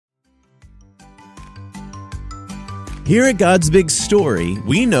Here at God's Big Story,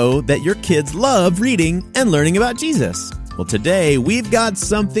 we know that your kids love reading and learning about Jesus. Well, today we've got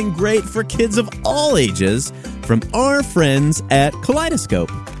something great for kids of all ages from our friends at Kaleidoscope.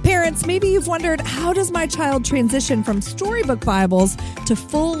 Parents, maybe you've wondered, how does my child transition from storybook Bibles to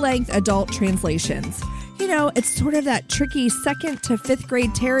full-length adult translations? You know, it's sort of that tricky 2nd to 5th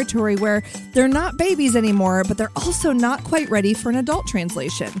grade territory where they're not babies anymore, but they're also not quite ready for an adult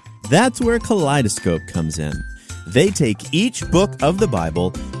translation. That's where Kaleidoscope comes in. They take each book of the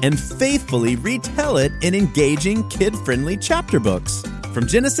Bible and faithfully retell it in engaging, kid-friendly chapter books, from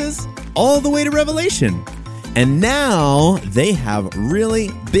Genesis all the way to Revelation. And now they have really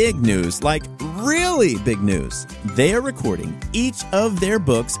big news, like really big news. They are recording each of their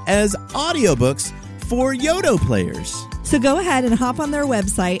books as audiobooks for Yodo players. So go ahead and hop on their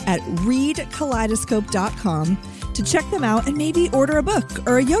website at readkaleidoscope.com to check them out and maybe order a book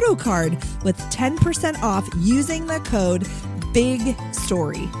or a Yodo card with 10% off using the code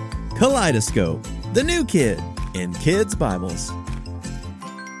BIGSTORY. Kaleidoscope, the new kid in kids' Bibles.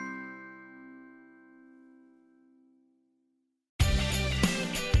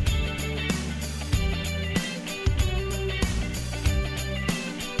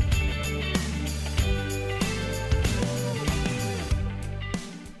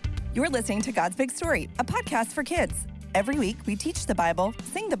 You're listening to God's Big Story, a podcast for kids. Every week, we teach the Bible,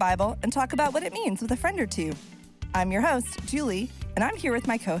 sing the Bible, and talk about what it means with a friend or two. I'm your host, Julie, and I'm here with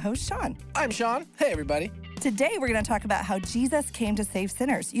my co-host, Sean. I'm Sean. Hey, everybody. Today, we're going to talk about how Jesus came to save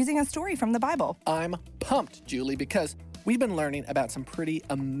sinners using a story from the Bible. I'm pumped, Julie, because we've been learning about some pretty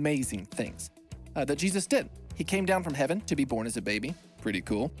amazing things that Jesus did. He came down from heaven to be born as a baby. Pretty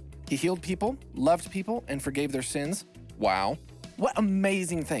cool. He healed people, loved people, and forgave their sins. Wow. What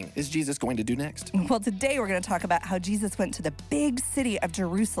amazing thing is Jesus going to do next? Well, today we're going to talk about how Jesus went to the big city of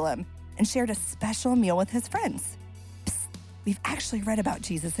Jerusalem and shared a special meal with his friends. Psst, we've actually read about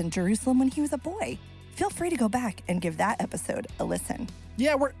Jesus in Jerusalem when he was a boy. Feel free to go back and give that episode a listen.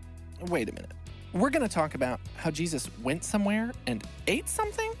 Yeah, wait a minute. We're going to talk about how Jesus went somewhere and ate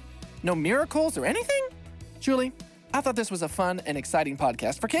something? No miracles or anything? Julie, I thought this was a fun and exciting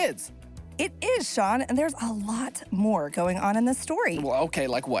podcast for kids. It is, Sean, and there's a lot more going on in this story. Well, okay,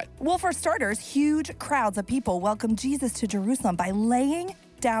 like what? Well, for starters, huge crowds of people welcomed Jesus to Jerusalem by laying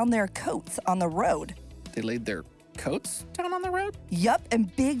down their coats on the road. They laid their coats down on the road? Yup,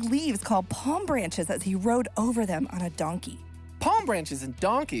 and big leaves called palm branches as he rode over them on a donkey. Palm branches and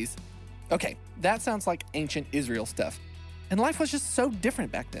donkeys? Okay, that sounds like ancient Israel stuff. And life was just so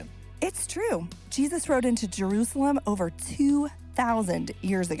different back then. It's true. Jesus rode into Jerusalem over 2,000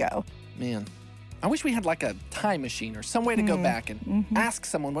 years ago. Man, I wish we had like a time machine or some way to go back and ask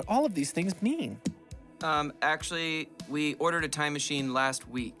someone what all of these things mean. Actually, we ordered a time machine last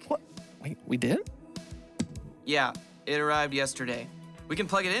week. What? Wait, we did? Yeah, it arrived yesterday. We can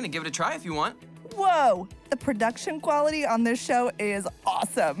plug it in and give it a try if you want. Whoa! The production quality on this show is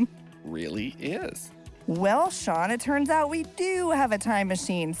awesome. Really is. Well, Sean, it turns out we do have a time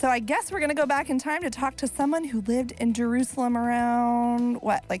machine. So I guess we're going to go back in time to talk to someone who lived in Jerusalem around,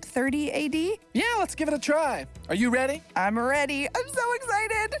 like 30 AD? Yeah, let's give it a try. Are you ready? I'm ready. I'm so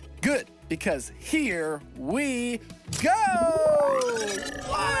excited. Good, because here we go!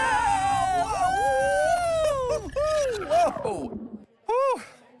 Whoa! Whew.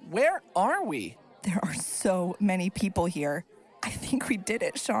 Where are we? There are so many people here. I think we did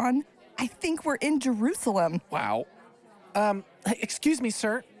it, Sean. I think we're in Jerusalem. Wow. Excuse me,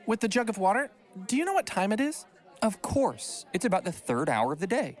 sir. With the jug of water, do you know what time it is? Of course. It's about the 3rd hour of the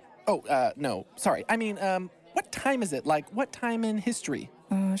day. Oh, no. Sorry. I mean, what time is it? Like, what time in history?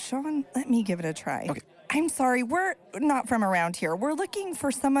 Sean, let me give it a try. Okay. I'm sorry. We're not from around here. We're looking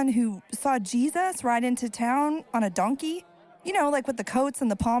for someone who saw Jesus ride into town on a donkey. You know, like with the coats and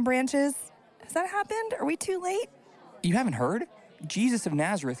the palm branches. Has that happened? Are we too late? You haven't heard? Jesus of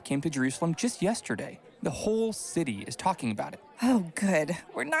Nazareth came to Jerusalem just yesterday. The whole city is talking about it. Oh, good.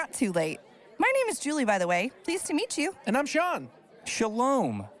 We're not too late. My name is Julie, by the way. Pleased to meet you. And I'm Sean.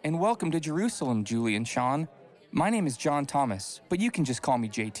 Shalom, and welcome to Jerusalem, Julie and Sean. My name is John Thomas, but you can just call me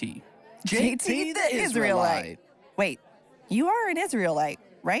JT. JT the Israelite. Wait, you are an Israelite,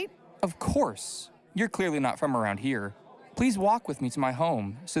 right? Of course. You're clearly not from around here. Please walk with me to my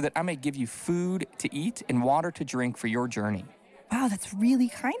home so that I may give you food to eat and water to drink for your journey. Wow, that's really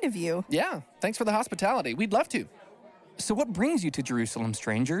kind of you. Yeah, thanks for the hospitality. We'd love to. So what brings you to Jerusalem,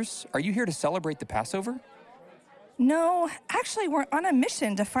 strangers? Are you here to celebrate the Passover? No, actually, we're on a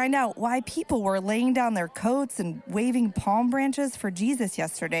mission to find out why people were laying down their coats and waving palm branches for Jesus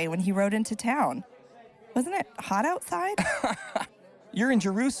yesterday when he rode into town. Wasn't it hot outside? You're in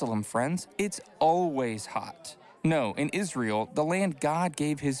Jerusalem, friends. It's always hot. No, in Israel, the land God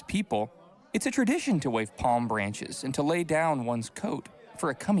gave his people, it's a tradition to wave palm branches and to lay down one's coat for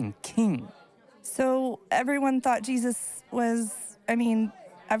a coming king. So everyone thought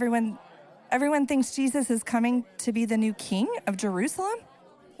everyone thinks Jesus is coming to be the new king of Jerusalem?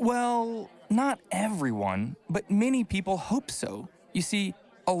 Well, not everyone, but many people hope so. You see,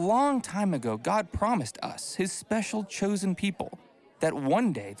 a long time ago, God promised us, his special chosen people, that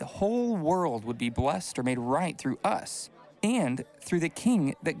one day the whole world would be blessed or made right through us and through the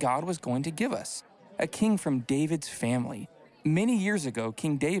king that God was going to give us, a king from David's family. Many years ago,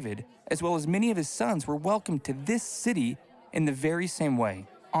 King David, as well as many of his sons, were welcomed to this city in the very same way,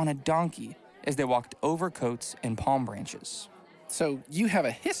 on a donkey, as they walked over coats and palm branches. So you have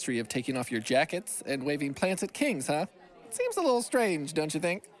a history of taking off your jackets and waving plants at kings, huh? Seems a little strange, don't you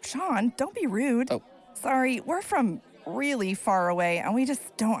think? Sean, don't be rude. Oh. Sorry, we're from really far away and we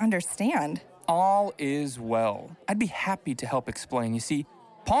just don't understand. All is well. I'd be happy to help explain. You see,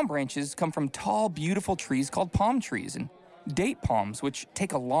 palm branches come from tall, beautiful trees called palm trees and date palms, which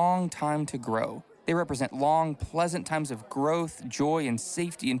take a long time to grow. They represent long, pleasant times of growth, joy, and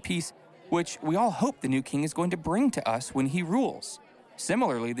safety and peace, which we all hope the new king is going to bring to us when he rules.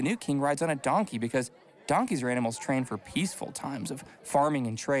 Similarly, the new king rides on a donkey because donkeys are animals trained for peaceful times of farming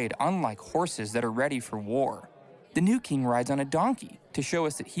and trade, unlike horses that are ready for war. The new king rides on a donkey to show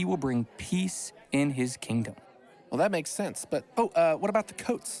us that he will bring peace in his kingdom. Well, that makes sense, but what about the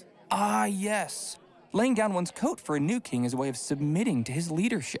coats? Ah, yes. Laying down one's coat for a new king is a way of submitting to his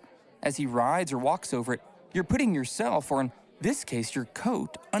leadership. As he rides or walks over it, you're putting yourself, or in this case, your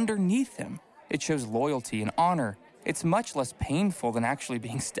coat, underneath him. It shows loyalty and honor. It's much less painful than actually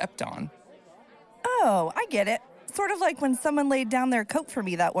being stepped on. Oh, I get it. Sort of like when someone laid down their coat for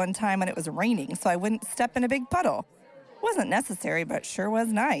me that one time when it was raining so I wouldn't step in a big puddle. Wasn't necessary, but sure was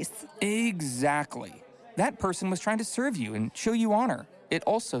nice. Exactly. That person was trying to serve you and show you honor. It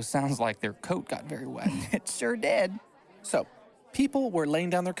also sounds like their coat got very wet. It sure did. So, people were laying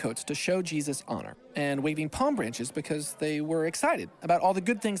down their coats to show Jesus honor and waving palm branches because they were excited about all the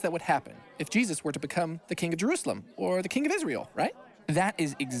good things that would happen if Jesus were to become the king of Jerusalem or the king of Israel, right? That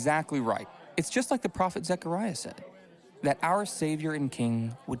is exactly right. It's just like the prophet Zechariah said, that our Savior and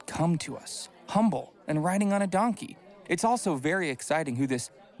King would come to us, humble and riding on a donkey. It's also very exciting who this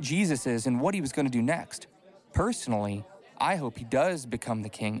Jesus is and what he was going to do next. Personally, I hope he does become the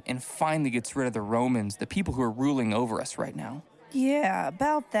king and finally gets rid of the Romans, the people who are ruling over us right now. Yeah,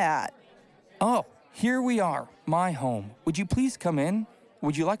 about that. Oh, here we are, my home. Would you please come in?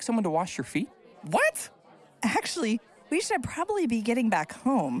 Would you like someone to wash your feet? What? Actually, we should probably be getting back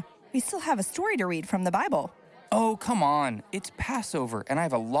home. We still have a story to read from the Bible. Oh, come on. It's Passover, and I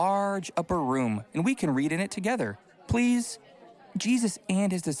have a large upper room, and we can read in it together. Please? Jesus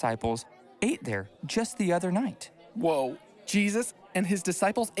and his disciples ate there just the other night. Whoa, Jesus and his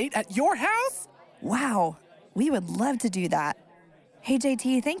disciples ate at your house? Wow, we would love to do that. Hey,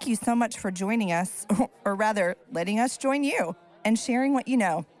 JT, thank you so much for joining us, or rather, letting us join you and sharing what you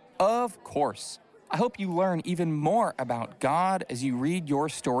know. Of course. I hope you learn even more about God as you read your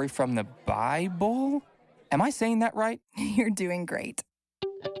story from the Bible. Am I saying that right? You're doing great.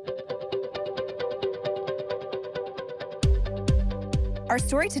 Our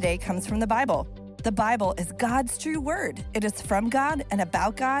story today comes from the Bible. The Bible is God's true word. It is from God and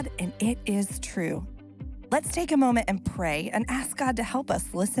about God, and it is true. Let's take a moment and pray and ask God to help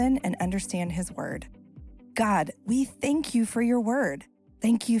us listen and understand his word. God, we thank you for your word.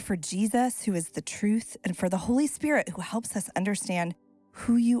 Thank you for Jesus, who is the truth, and for the Holy Spirit, who helps us understand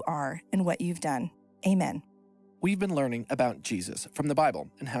who you are and what you've done. Amen. We've been learning about Jesus from the Bible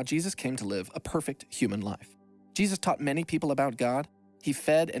and how Jesus came to live a perfect human life. Jesus taught many people about God. He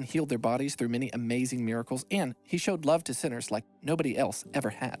fed and healed their bodies through many amazing miracles, and he showed love to sinners like nobody else ever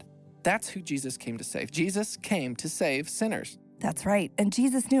had. That's who Jesus came to save. Jesus came to save sinners. That's right. And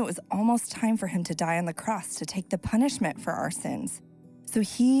Jesus knew it was almost time for him to die on the cross to take the punishment for our sins. So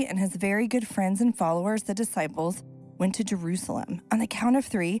he and his very good friends and followers, the disciples, went to Jerusalem. On the count of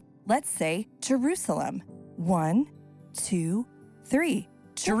 3, let's say Jerusalem. 1, 2, 3.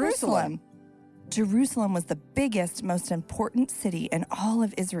 Jerusalem. Jerusalem was the biggest, most important city in all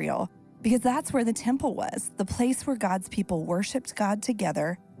of Israel because that's where the temple was, the place where God's people worshiped God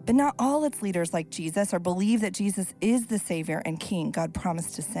together. But not all its leaders like Jesus or believe that Jesus is the Savior and King God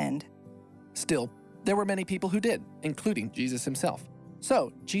promised to send. Still, there were many people who did, including Jesus himself.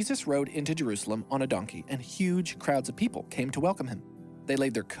 So, Jesus rode into Jerusalem on a donkey, and huge crowds of people came to welcome him. They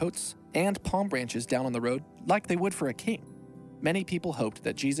laid their coats and palm branches down on the road like they would for a king. Many people hoped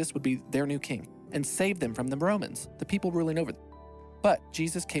that Jesus would be their new king and save them from the Romans, the people ruling over them. But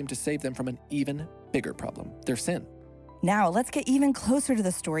Jesus came to save them from an even bigger problem, their sin. Now, let's get even closer to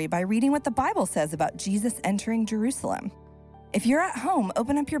the story by reading what the Bible says about Jesus entering Jerusalem. If you're at home,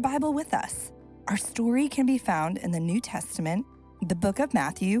 open up your Bible with us. Our story can be found in the New Testament, the book of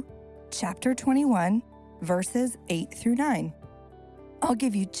Matthew, chapter 21, verses 8 through 9. I'll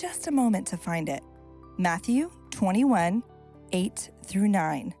give you just a moment to find it. Matthew 21, 8 through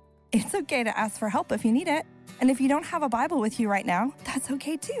 9. It's okay to ask for help if you need it. And if you don't have a Bible with you right now, that's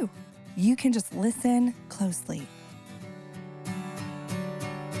okay too. You can just listen closely.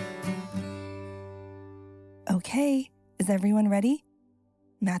 Okay, is everyone ready?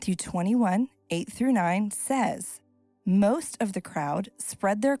 Matthew 21, 8 through 9 says, "Most of the crowd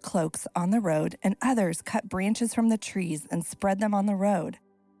spread their cloaks on the road, and others cut branches from the trees and spread them on the road.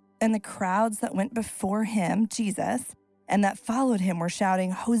 And the crowds that went before him, Jesus, and that followed him were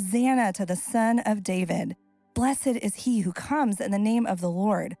shouting, 'Hosanna to the Son of David! Blessed is he who comes in the name of the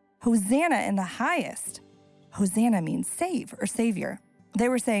Lord! Hosanna in the highest!'" Hosanna means save or savior. They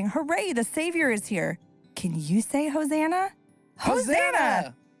were saying, "Hooray, the Savior is here." Can you say Hosanna?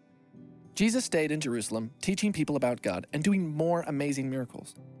 Hosanna! Jesus stayed in Jerusalem, teaching people about God and doing more amazing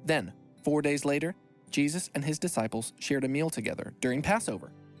miracles. Then, 4 days later, Jesus and his disciples shared a meal together during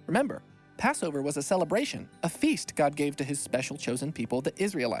Passover. Remember, Passover was a celebration, a feast God gave to his special chosen people, the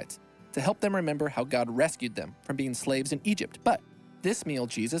Israelites, to help them remember how God rescued them from being slaves in Egypt. But this meal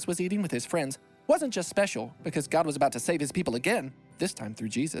Jesus was eating with his friends wasn't just special because God was about to save his people again, this time through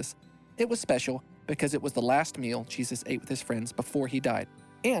Jesus. It was special because it was the last meal Jesus ate with his friends before he died,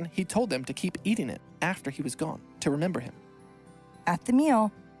 and he told them to keep eating it after he was gone to remember him. At the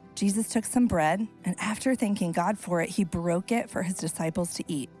meal, Jesus took some bread, and after thanking God for it, he broke it for his disciples to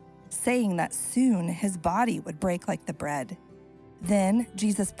eat, saying that soon his body would break like the bread. Then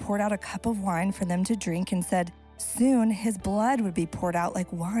Jesus poured out a cup of wine for them to drink and said, soon his blood would be poured out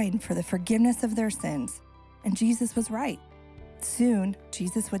like wine for the forgiveness of their sins. And Jesus was right. Soon,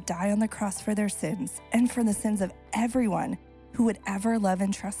 Jesus would die on the cross for their sins and for the sins of everyone who would ever love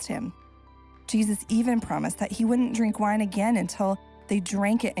and trust him. Jesus even promised that he wouldn't drink wine again until they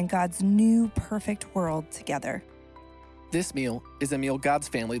drank it in God's new perfect world together. This meal is a meal God's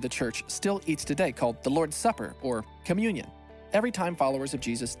family, the church, still eats today called the Lord's Supper or communion. Every time followers of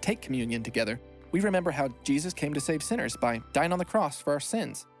Jesus take communion together, we remember how Jesus came to save sinners by dying on the cross for our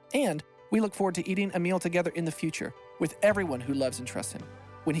sins. And we look forward to eating a meal together in the future with everyone who loves and trusts him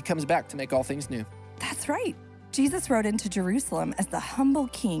when he comes back to make all things new. That's right. Jesus rode into Jerusalem as the humble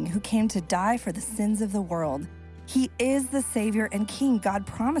king who came to die for the sins of the world. He is the Savior and King God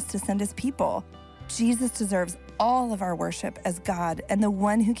promised to send his people. Jesus deserves all of our worship as God and the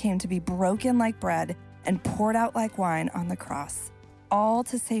one who came to be broken like bread and poured out like wine on the cross, all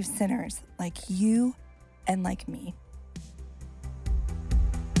to save sinners like you and like me.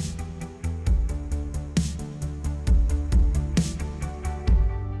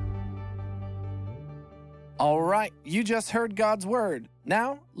 All right, you just heard God's word.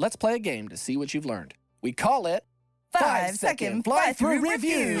 Now, let's play a game to see what you've learned. We call it 5-second fly-through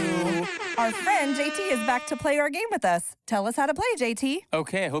review. Our friend JT is back to play our game with us. Tell us how to play, JT.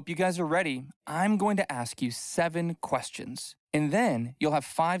 Okay, I hope you guys are ready. I'm going to ask you 7 questions, and then you'll have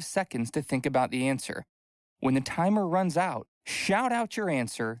 5 seconds to think about the answer. When the timer runs out, shout out your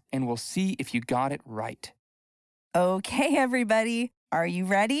answer, and we'll see if you got it right. Okay, everybody. Are you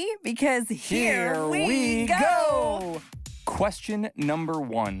ready? Because here we go. Question number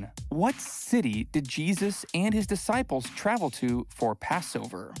 1. What city did Jesus and his disciples travel to for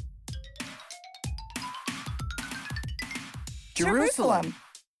Passover? Jerusalem.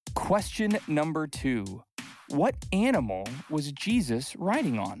 Question number 2. What animal was Jesus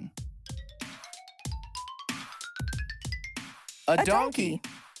riding on? a donkey.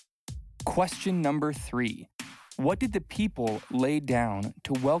 Question number 3. What did the people lay down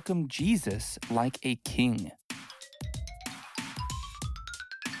to welcome Jesus like a king?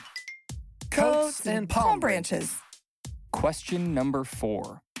 Coats and palm branches. Question number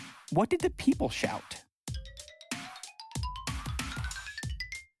 4. What did the people shout?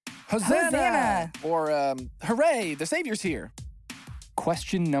 Hosanna! Or, hooray, the Savior's here.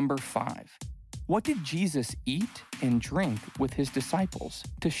 Question number 5. What did Jesus eat and drink with his disciples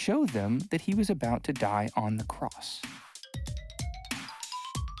to show them that he was about to die on the cross?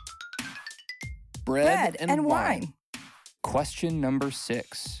 Bread and wine. Question number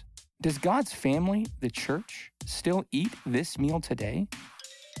 6. Does God's family, the church, still eat this meal today?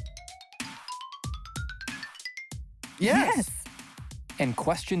 Yes. And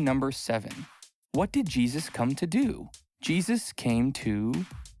question number 7. What did Jesus come to do? Jesus came to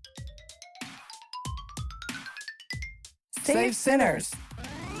Save sinners.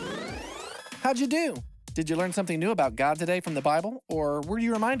 How'd you do? Did you learn something new about God today from the Bible, or were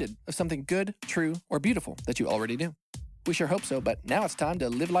you reminded of something good, true, or beautiful that you already knew? We sure hope so, but now it's time to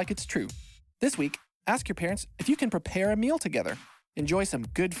live like it's true. This week, ask your parents if you can prepare a meal together. Enjoy some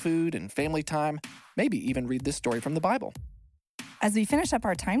good food and family time, maybe even read this story from the Bible. As we finish up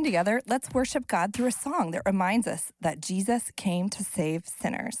our time together, let's worship God through a song that reminds us that Jesus came to save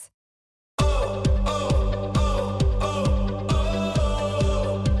sinners.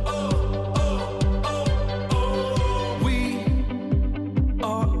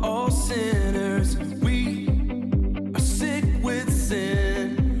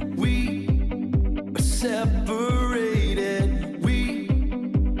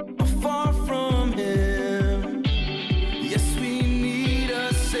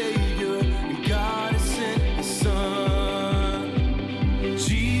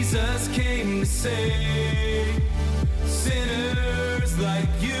 Save sinners like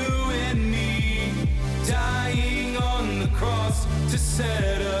you and me, dying on the cross to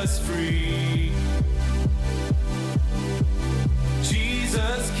set us free.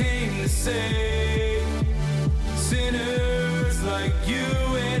 Jesus came to save sinners like you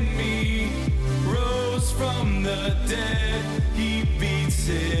and me, rose from the dead, he beat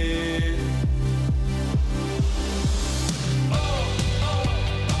sin.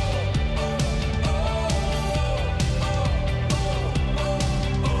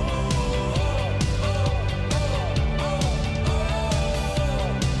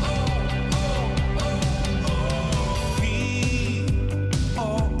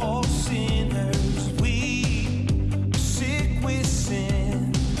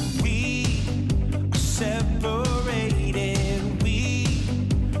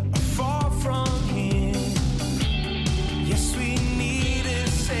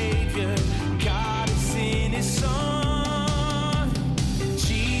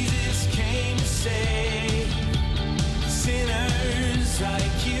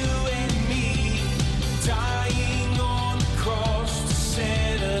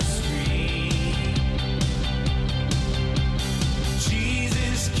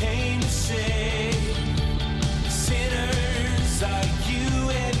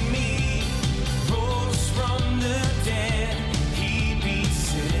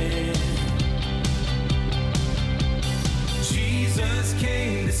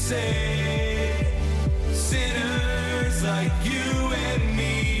 Save sinners like you and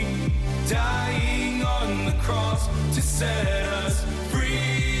me, dying on the cross to set us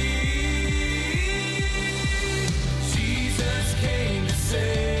free. Jesus came to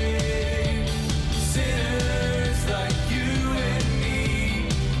save sinners like you and me,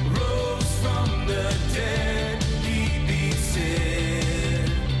 rose from the dead, he beat sin,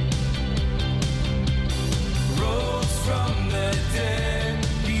 rose from the dead.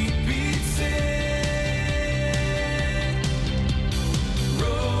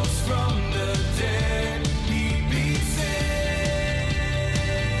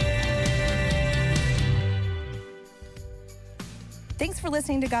 Thanks for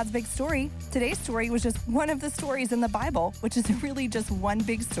listening to God's Big Story. Today's story was just one of the stories in the Bible, which is really just one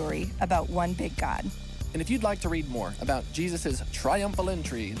big story about one big God. And if you'd like to read more about Jesus' triumphal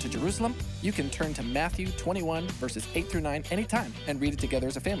entry into Jerusalem, you can turn to Matthew 21, verses 8 through 9 anytime and read it together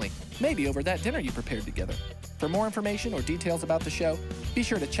as a family, maybe over that dinner you prepared together. For more information or details about the show, be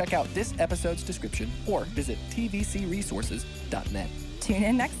sure to check out this episode's description or visit tvcresources.net. Tune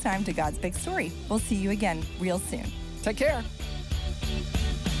in next time to God's Big Story. We'll see you again real soon. Take care.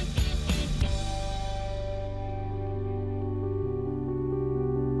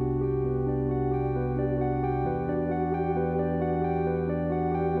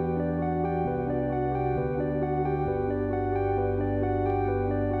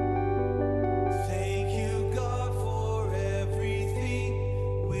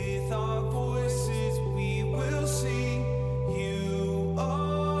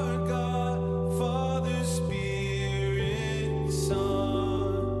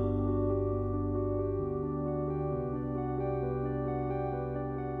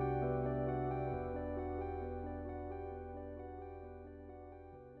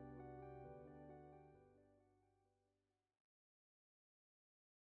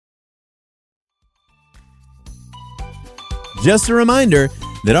 Just a reminder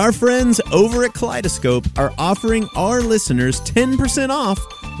that our friends over at Kaleidoscope are offering our listeners 10% off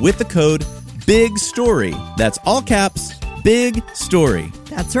with the code BIGSTORY. That's all caps, Big Story.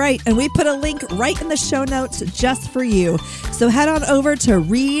 That's right. And we put a link right in the show notes just for you. So head on over to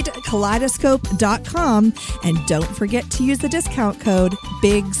readkaleidoscope.com and don't forget to use the discount code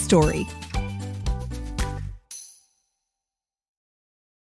BIGSTORY.